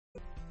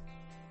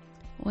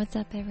What's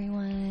up,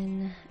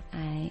 everyone?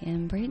 I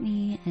am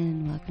Brittany,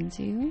 and welcome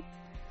to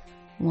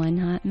One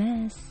Hot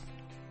Mess.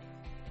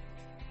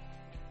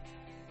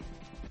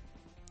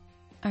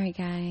 Alright,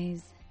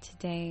 guys,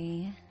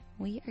 today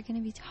we are going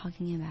to be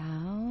talking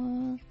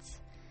about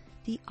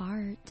the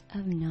art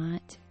of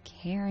not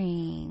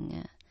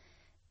caring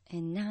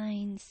and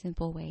 9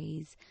 simple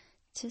ways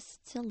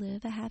just to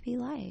live a happy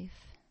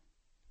life.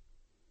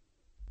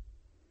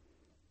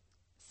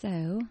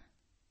 So,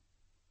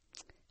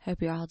 hope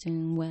you're all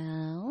doing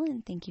well,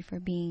 and thank you for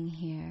being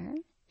here.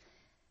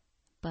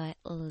 But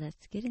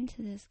let's get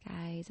into this,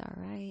 guys.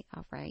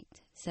 All right.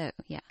 So,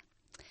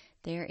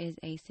 there is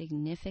a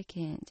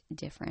significant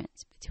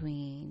difference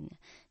between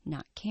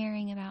not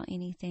caring about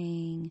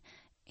anything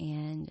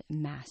and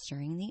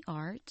mastering the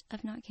art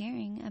of not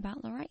caring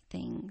about the right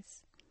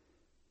things.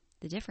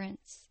 The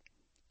difference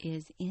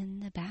is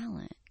in the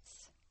balance.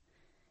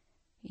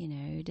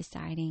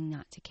 Deciding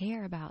not to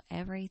care about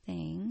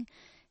everything,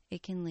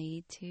 it can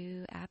lead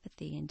to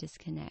apathy and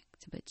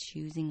disconnect, but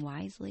choosing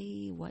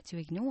wisely what to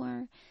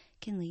ignore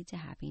can lead to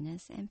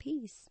happiness and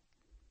peace.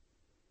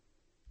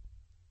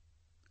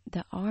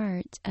 The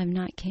art of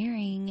not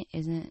caring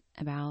isn't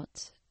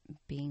about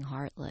being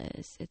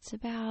heartless. It's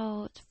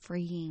about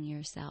freeing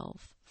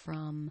yourself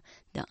from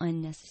the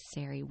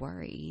unnecessary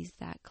worries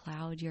that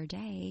cloud your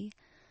day,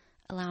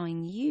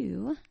 allowing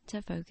you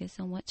to focus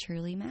on what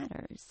truly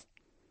matters.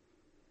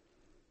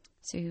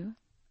 So,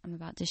 I'm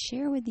about to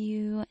share with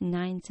you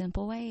 9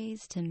 simple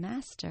ways to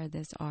master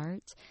this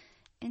art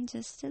and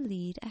just to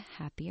lead a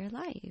happier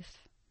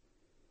life.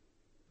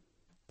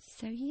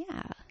 So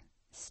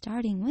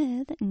starting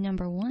with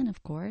number 1,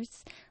 of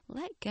course,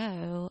 let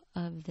go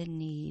of the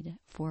need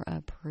for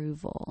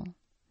approval.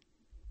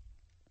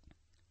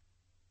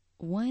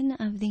 One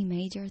of the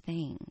major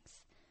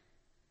things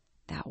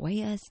that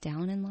weigh us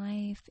down in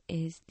life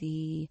is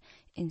the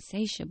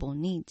insatiable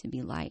need to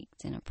be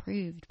liked and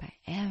approved by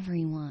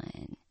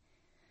everyone.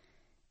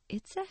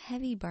 It's a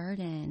heavy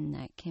burden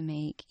that can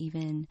make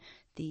even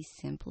the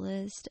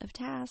simplest of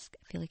tasks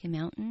feel like a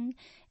mountain,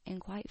 and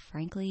quite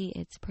frankly,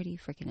 it's pretty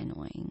freaking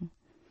annoying.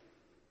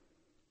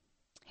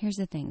 Here's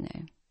the thing,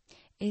 though.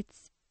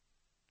 It's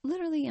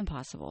literally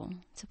impossible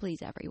to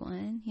please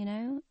everyone,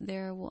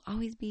 There will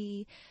always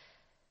be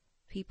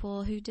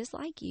people who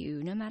dislike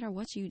you, no matter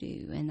what you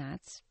do, and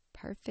that's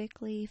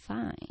perfectly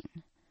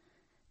fine.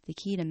 The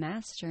key to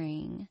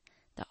mastering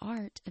the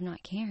art of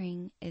not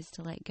caring is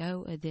to let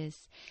go of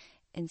this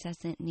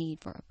incessant need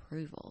for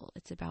approval.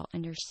 It's about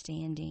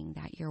understanding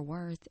that your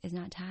worth is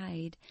not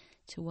tied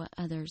to what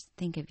others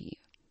think of you.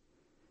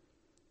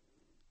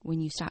 When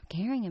you stop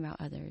caring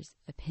about others'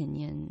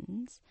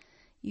 opinions,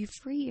 you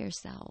free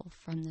yourself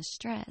from the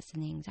stress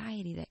and the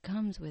anxiety that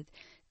comes with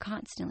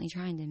constantly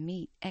trying to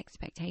meet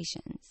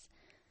expectations.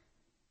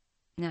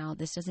 Now,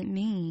 this doesn't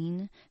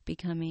mean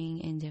becoming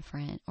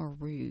indifferent or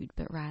rude,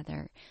 but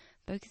rather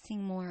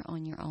focusing more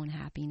on your own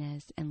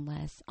happiness and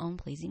less on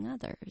pleasing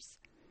others.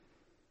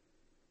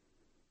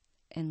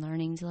 And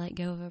learning to let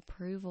go of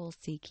approval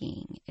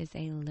seeking is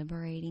a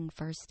liberating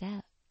first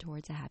step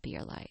towards a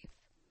happier life.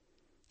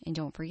 And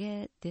don't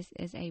forget, this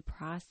is a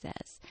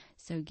process,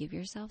 so give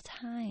yourself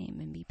time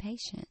and be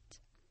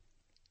patient.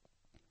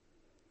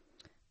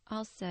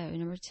 Also,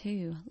 number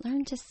 2,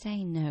 learn to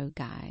say no,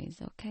 guys,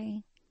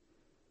 okay?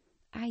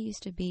 I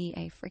used to be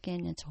a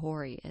freaking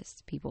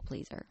notorious people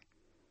pleaser.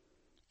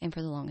 And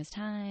for the longest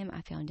time,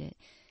 I found it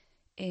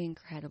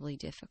incredibly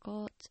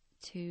difficult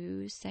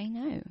to say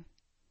no.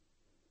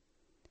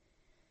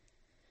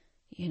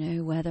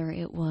 Whether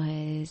it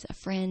was a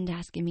friend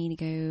asking me to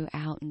go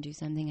out and do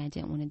something I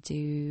didn't want to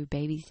do,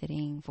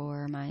 babysitting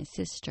for my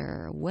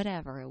sister,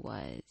 whatever it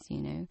was,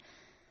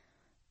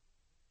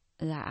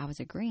 that I was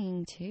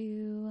agreeing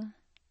to,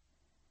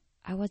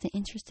 I wasn't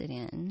interested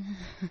in.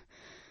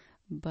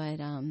 But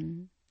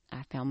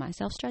I found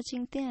myself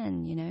stretching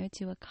thin,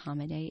 to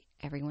accommodate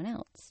everyone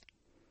else.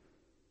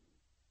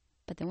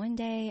 But then one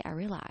day I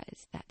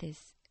realized that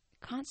this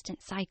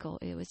constant cycle,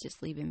 it was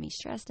just leaving me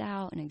stressed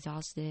out and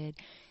exhausted.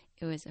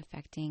 It was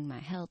affecting my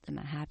health and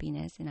my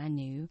happiness, and I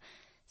knew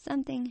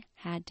something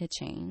had to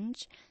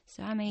change.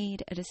 So I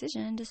made a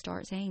decision to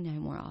start saying no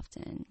more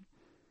often.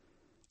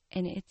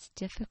 And it's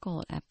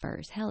difficult at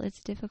first. Hell,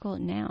 it's difficult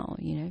now,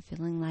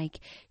 feeling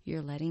like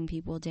you're letting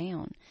people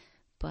down.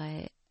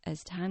 But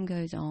as time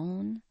goes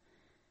on,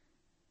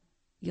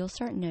 you'll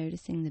start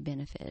noticing the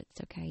benefits,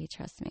 okay?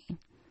 Trust me.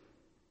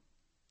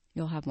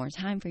 You'll have more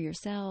time for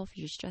yourself,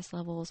 your stress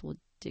levels will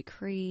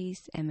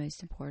decrease, and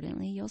most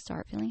importantly, you'll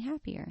start feeling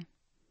happier.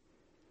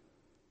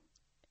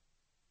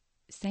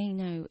 Saying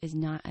no is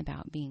not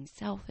about being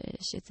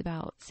selfish. It's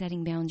about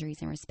setting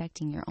boundaries and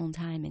respecting your own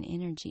time and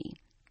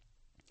energy.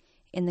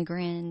 In the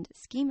grand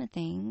scheme of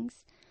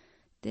things,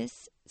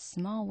 this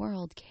small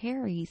world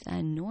carries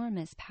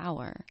enormous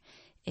power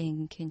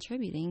in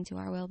contributing to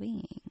our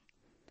well-being.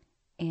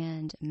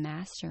 And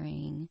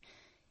mastering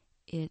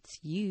its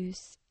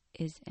use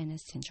is an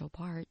essential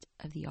part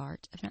of the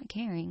art of not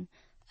caring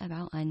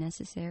about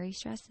unnecessary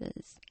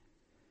stresses.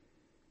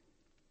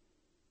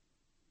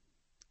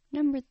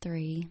 Number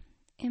 3,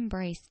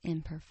 embrace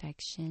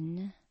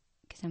imperfection.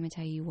 Because I'm going to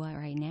tell you what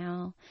right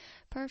now,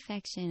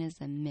 perfection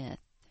is a myth.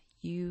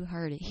 You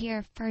heard it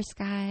here first,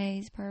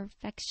 guys.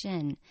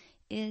 Perfection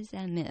is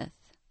a myth.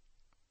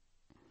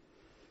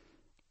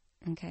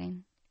 Okay?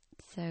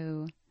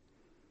 So,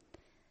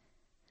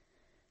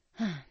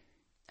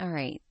 all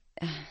right.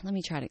 Let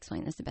me try to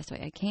explain this the best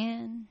way I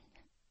can.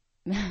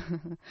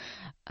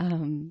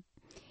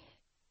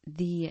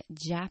 The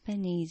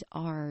Japanese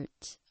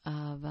art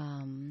of,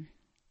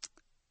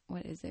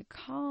 what is it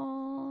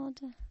called?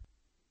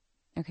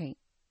 Okay.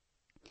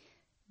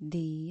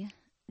 The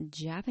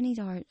Japanese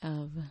art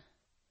of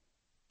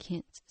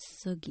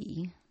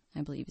kintsugi,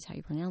 I believe is how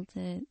you pronounce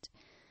it.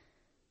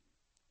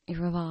 It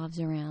revolves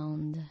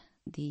around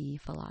the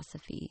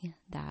philosophy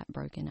that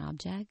broken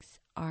objects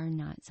are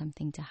not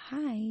something to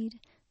hide,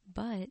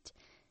 but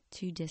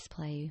to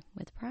display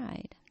with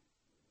pride.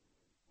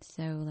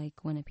 So, like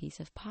when a piece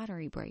of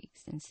pottery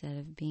breaks, instead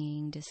of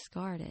being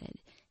discarded,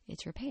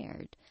 it's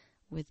repaired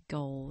with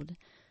gold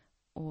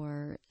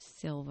or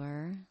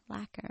silver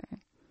lacquer.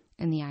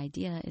 And the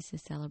idea is to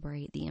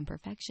celebrate the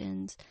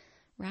imperfections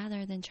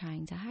rather than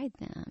trying to hide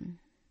them.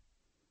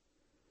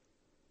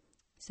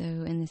 So,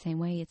 in the same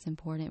way, it's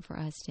important for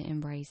us to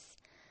embrace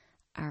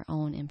our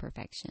own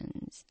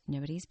imperfections.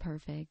 Nobody's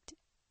perfect,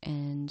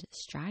 and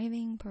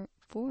striving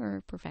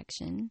for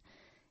perfection,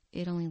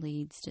 it only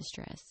leads to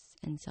stress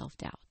and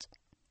self-doubt.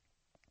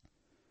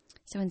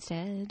 So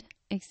instead,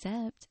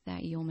 accept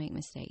that you'll make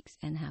mistakes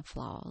and have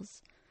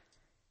flaws.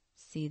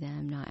 See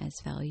them not as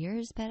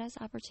failures, but as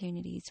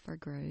opportunities for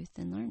growth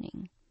and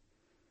learning.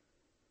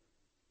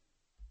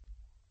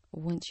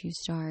 Once you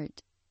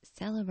start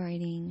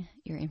celebrating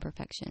your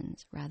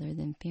imperfections rather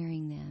than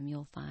fearing them,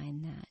 you'll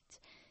find that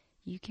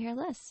you care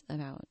less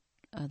about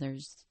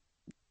others'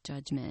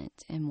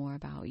 judgment and more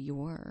about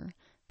your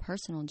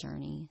personal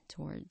journey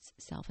towards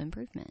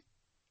self-improvement.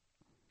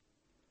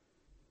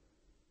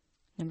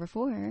 Number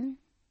 4,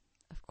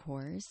 of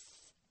course,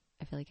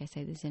 I feel like I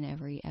say this in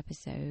every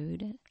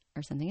episode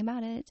or something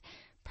about it,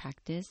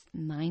 practice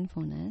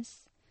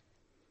mindfulness.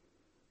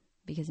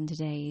 Because in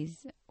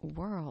today's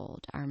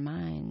world, our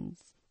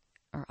minds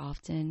are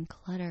often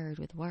cluttered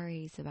with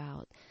worries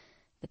about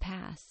the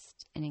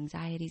past and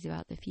anxieties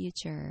about the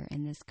future,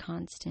 and this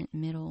constant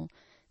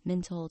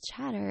mental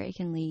chatter, it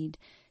can lead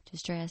to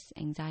stress,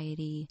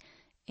 anxiety,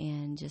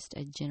 and just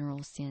a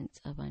general sense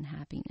of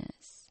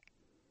unhappiness.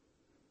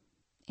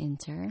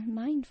 Enter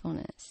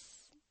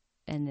mindfulness,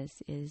 and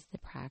this is the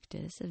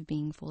practice of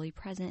being fully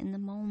present in the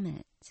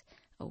moment,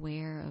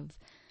 aware of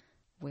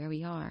where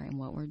we are and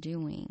what we're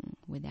doing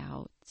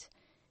without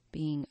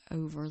being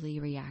overly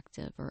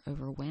reactive or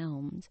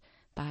overwhelmed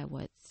by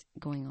what's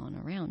going on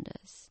around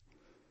us.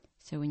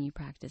 So when you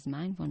practice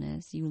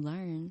mindfulness, you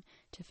learn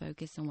to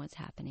focus on what's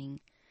happening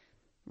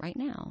right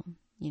now.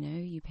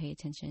 You pay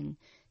attention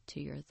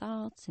to your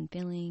thoughts and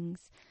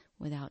feelings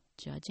without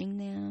judging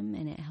them,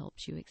 and it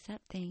helps you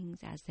accept things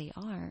as they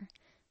are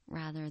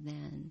rather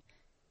than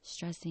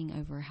stressing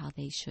over how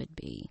they should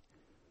be.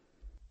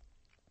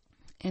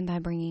 And by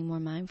bringing more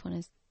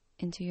mindfulness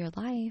into your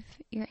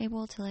life, you're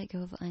able to let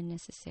go of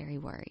unnecessary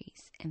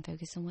worries and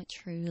focus on what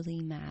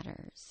truly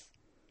matters.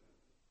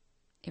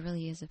 It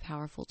really is a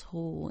powerful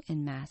tool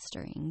in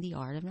mastering the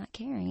art of not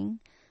caring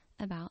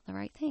about the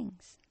right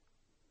things.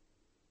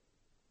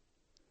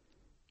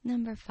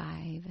 Number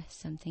 5,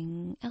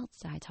 something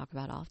else I talk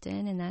about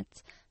often, and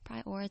that's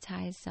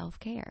prioritize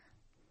self-care.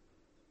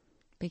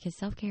 Because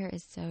self-care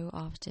is so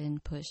often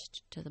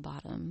pushed to the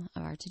bottom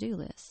of our to-do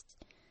list.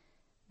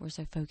 We're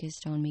so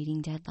focused on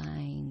meeting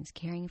deadlines,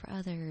 caring for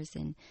others,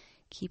 and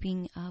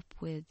keeping up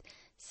with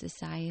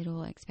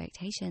societal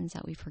expectations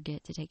that we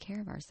forget to take care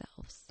of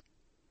ourselves.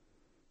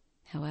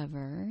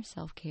 However,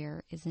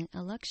 self-care isn't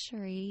a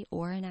luxury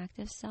or an act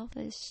of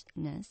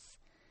selfishness.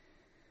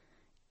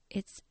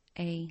 It's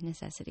a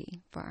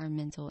necessity for our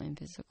mental and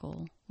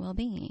physical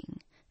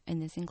well-being.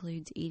 And this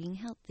includes eating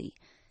healthy,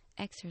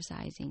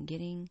 exercising,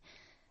 getting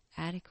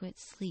adequate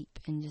sleep,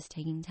 and just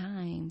taking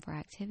time for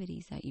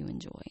activities that you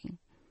enjoy.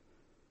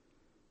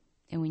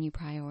 And when you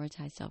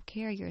prioritize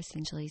self-care, you're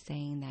essentially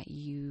saying that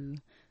you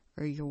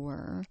or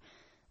your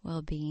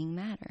well-being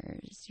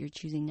matters. You're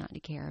choosing not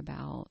to care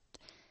about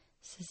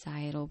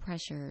societal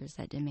pressures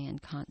that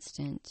demand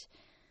constant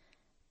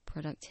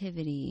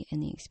productivity at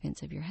the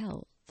expense of your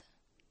health.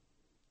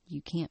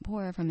 You can't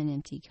pour from an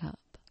empty cup.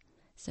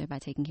 So by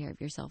taking care of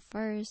yourself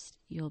first,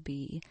 you'll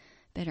be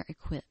better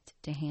equipped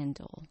to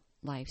handle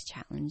life's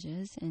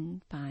challenges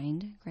and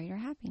find greater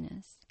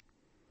happiness.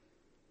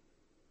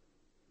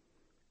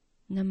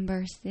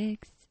 Number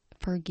 6,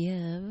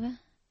 forgive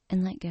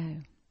and let go.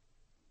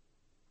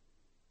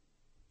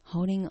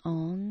 Holding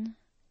on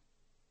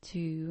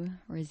to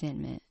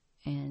resentment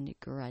and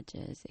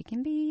grudges, it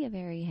can be a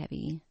very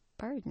heavy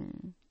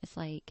burden. It's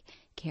like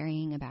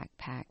carrying a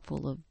backpack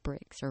full of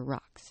bricks or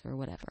rocks or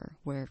whatever,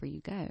 wherever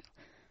you go.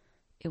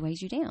 It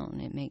weighs you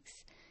down. It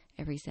makes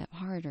every step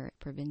harder. It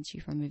prevents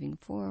you from moving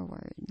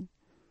forward.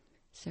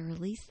 So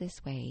release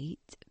this weight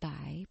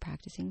by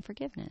practicing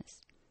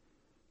forgiveness.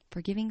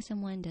 Forgiving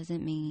someone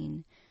doesn't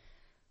mean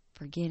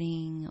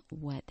forgetting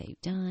what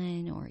they've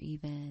done or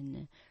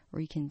even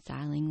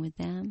reconciling with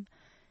them.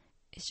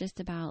 It's just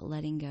about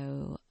letting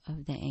go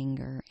of the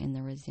anger and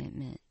the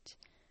resentment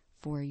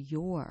for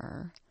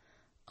your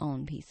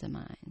own peace of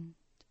mind.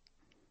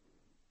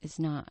 It's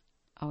not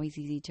always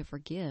easy to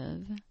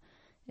forgive,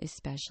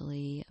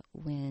 especially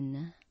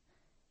when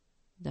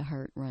the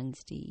hurt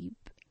runs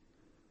deep.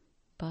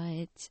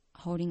 But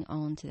holding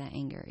on to that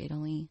anger, it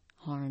only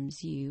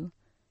harms you,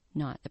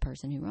 not the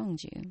person who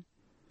wronged you.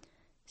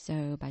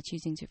 So by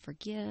choosing to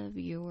forgive,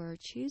 you're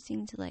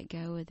choosing to let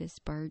go of this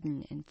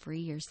burden and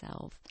free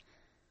yourself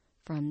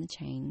from the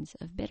chains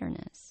of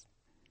bitterness.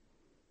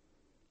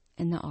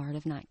 And the art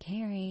of not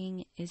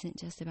caring isn't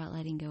just about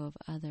letting go of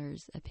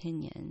others'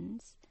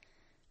 opinions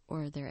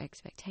or their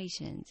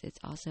expectations. It's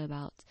also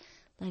about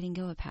letting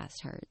go of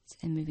past hurts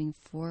and moving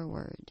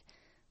forward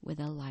with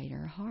a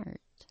lighter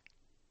heart.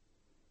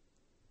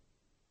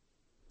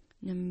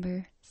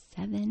 Number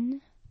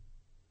 7,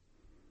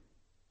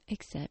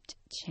 accept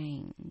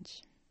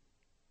change.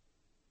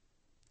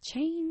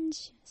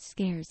 Change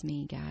scares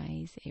me,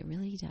 guys. It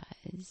really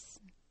does.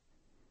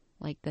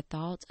 Like the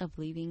thought of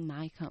leaving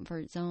my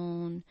comfort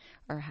zone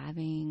or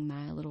having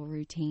my little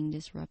routine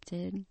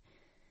disrupted,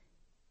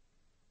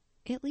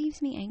 it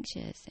leaves me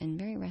anxious and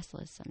very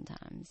restless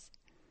sometimes.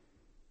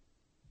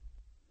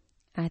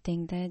 I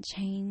think that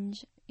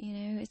change,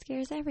 it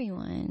scares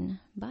everyone,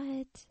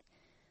 but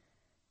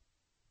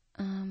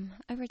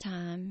over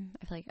time,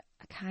 I feel like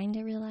I kind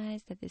of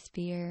realized that this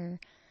fear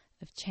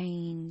of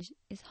change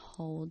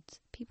holds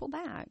people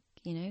back.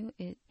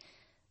 It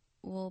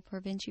will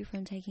prevent you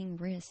from taking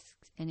risks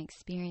and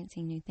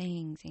experiencing new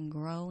things and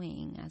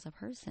growing as a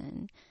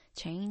person.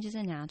 Change is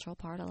a natural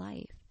part of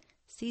life.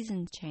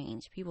 Seasons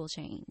change, people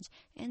change,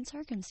 and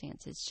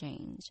circumstances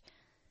change.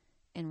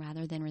 And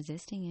rather than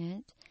resisting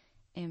it,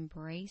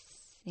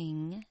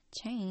 embracing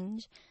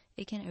change,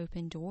 it can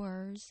open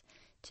doors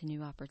to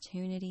new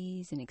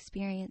opportunities and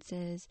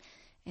experiences.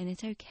 And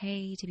it's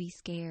okay to be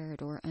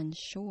scared or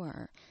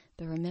unsure.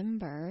 But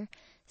remember,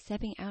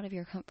 stepping out of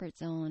your comfort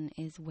zone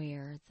is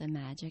where the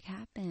magic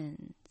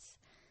happens.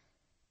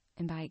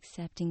 And by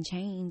accepting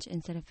change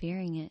instead of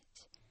fearing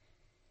it,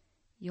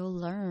 you'll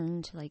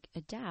learn to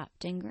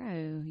adapt and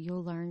grow.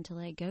 You'll learn to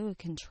let go of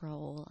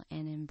control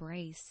and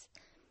embrace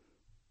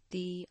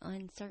the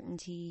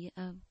uncertainty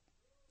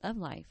of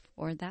life,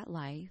 or that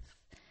life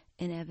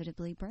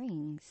inevitably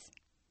brings.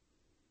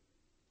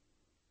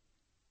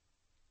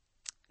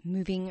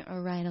 Moving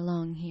right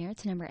along here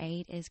to number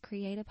 8 is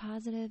create a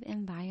positive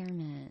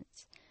environment.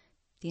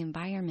 The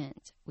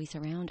environment we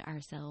surround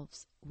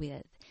ourselves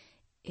with,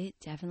 it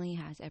definitely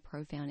has a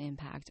profound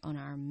impact on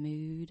our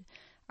mood,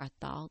 our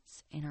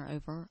thoughts, and our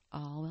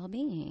overall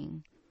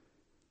well-being.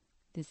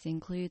 This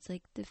includes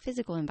the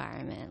physical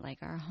environment, like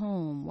our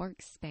home,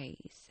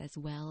 workspace, as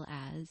well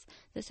as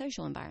the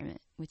social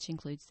environment, which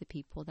includes the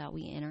people that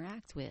we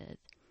interact with.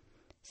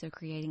 So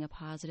creating a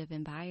positive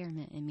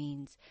environment, it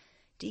means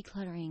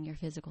decluttering your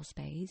physical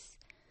space,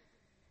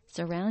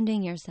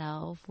 surrounding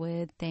yourself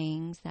with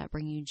things that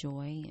bring you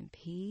joy and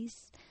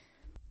peace.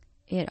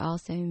 It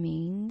also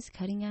means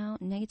cutting out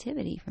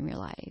negativity from your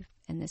life.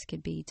 And this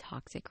could be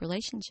toxic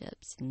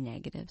relationships,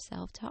 negative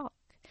self-talk,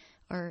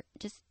 or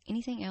just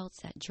anything else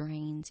that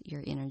drains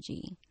your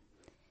energy.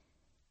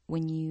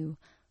 When you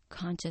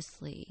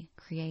consciously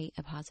create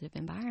a positive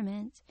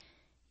environment,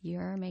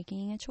 you're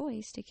making a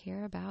choice to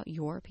care about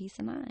your peace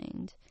of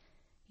mind.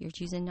 You're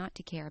choosing not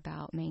to care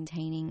about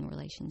maintaining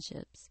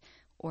relationships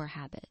or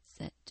habits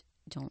that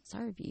don't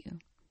serve you.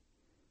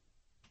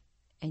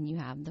 And you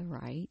have the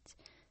right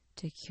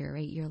to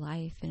curate your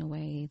life in a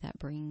way that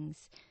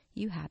brings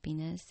you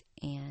happiness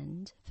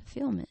and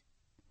fulfillment.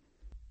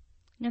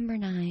 Number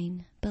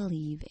 9,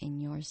 believe in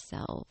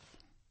yourself.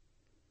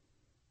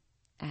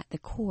 At the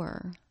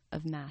core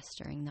of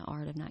mastering the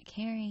art of not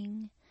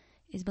caring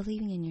is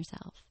believing in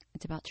yourself.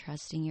 It's about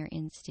trusting your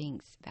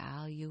instincts,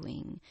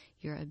 valuing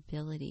your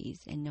abilities,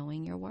 and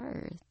knowing your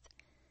worth.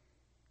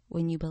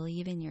 When you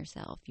believe in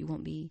yourself, you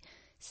won't be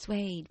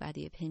swayed by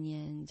the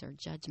opinions or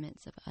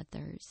judgments of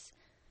others.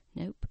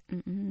 Nope.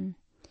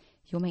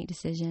 You'll make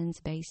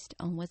decisions based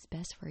on what's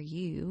best for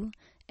you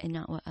and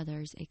not what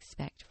others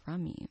expect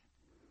from you.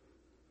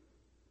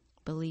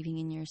 Believing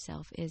in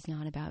yourself is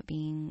not about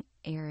being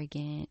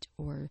arrogant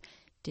or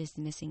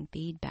dismissing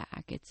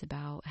feedback. It's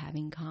about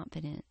having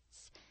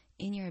confidence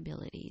in your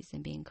abilities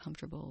and being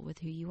comfortable with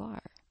who you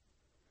are.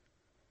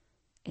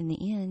 In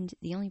the end,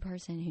 the only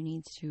person who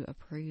needs to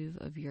approve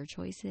of your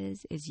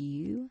choices is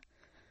you,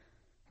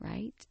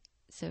 right?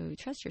 So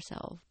trust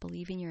yourself,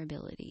 believe in your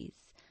abilities,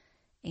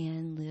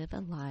 and live a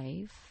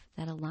life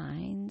that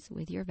aligns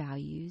with your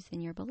values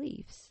and your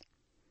beliefs.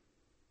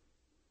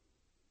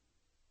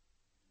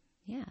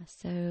 Yeah,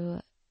 so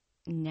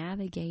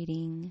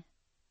navigating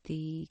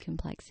the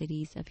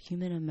complexities of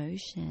human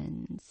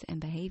emotions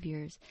and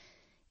behaviors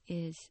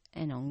is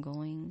an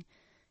ongoing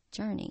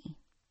journey,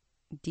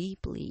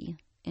 deeply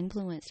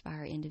influenced by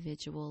our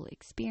individual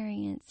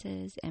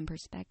experiences and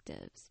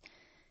perspectives.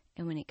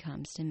 And when it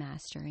comes to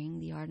mastering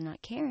the art of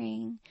not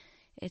caring,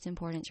 it's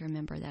important to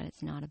remember that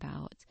it's not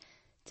about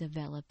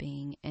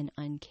developing an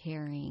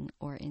uncaring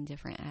or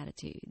indifferent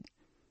attitude.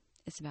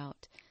 It's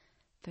about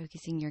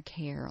focusing your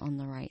care on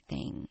the right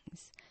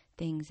things,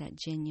 things that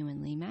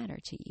genuinely matter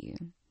to you.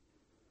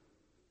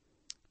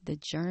 The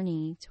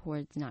journey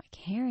towards not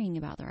caring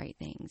about the right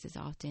things is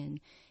often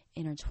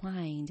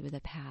intertwined with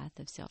a path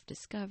of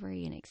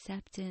self-discovery and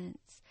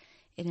acceptance.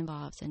 It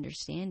involves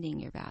understanding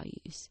your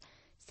values,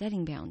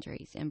 setting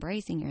boundaries,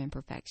 embracing your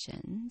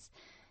imperfections,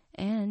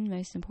 and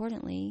most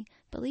importantly,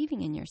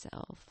 believing in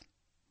yourself.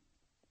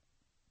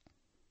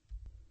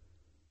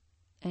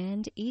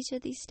 And each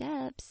of these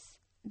steps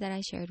that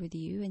I shared with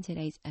you in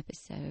today's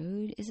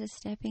episode is a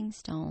stepping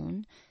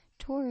stone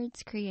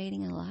towards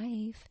creating a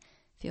life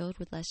filled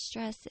with less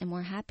stress and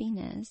more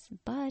happiness.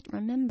 But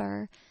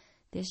remember,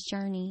 this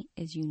journey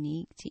is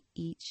unique to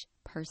each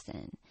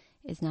person.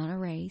 It's not a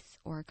race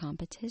or a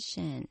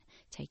competition.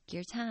 Take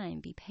your time.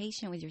 Be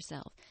patient with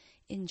yourself.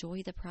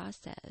 Enjoy the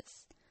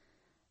process.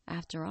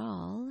 After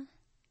all,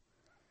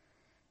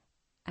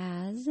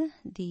 as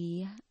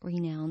the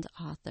renowned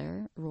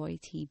author Roy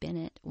T.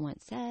 Bennett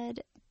once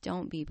said,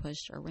 don't be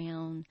pushed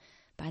around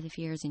by the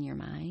fears in your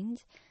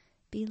mind.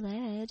 Be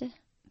led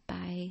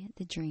by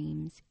the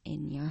dreams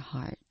in your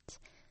heart.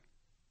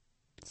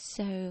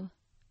 So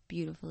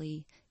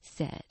beautifully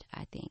said,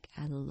 I think.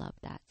 I love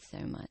that so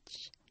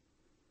much.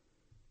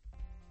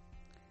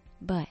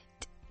 But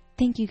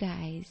thank you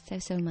guys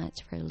so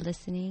much for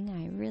listening.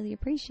 I really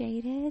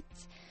appreciate it.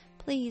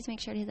 Please make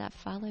sure to hit that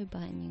follow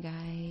button, you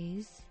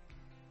guys.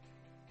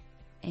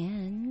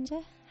 And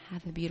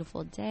have a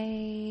beautiful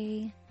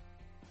day.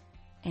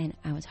 And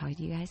I will talk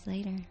to you guys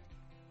later.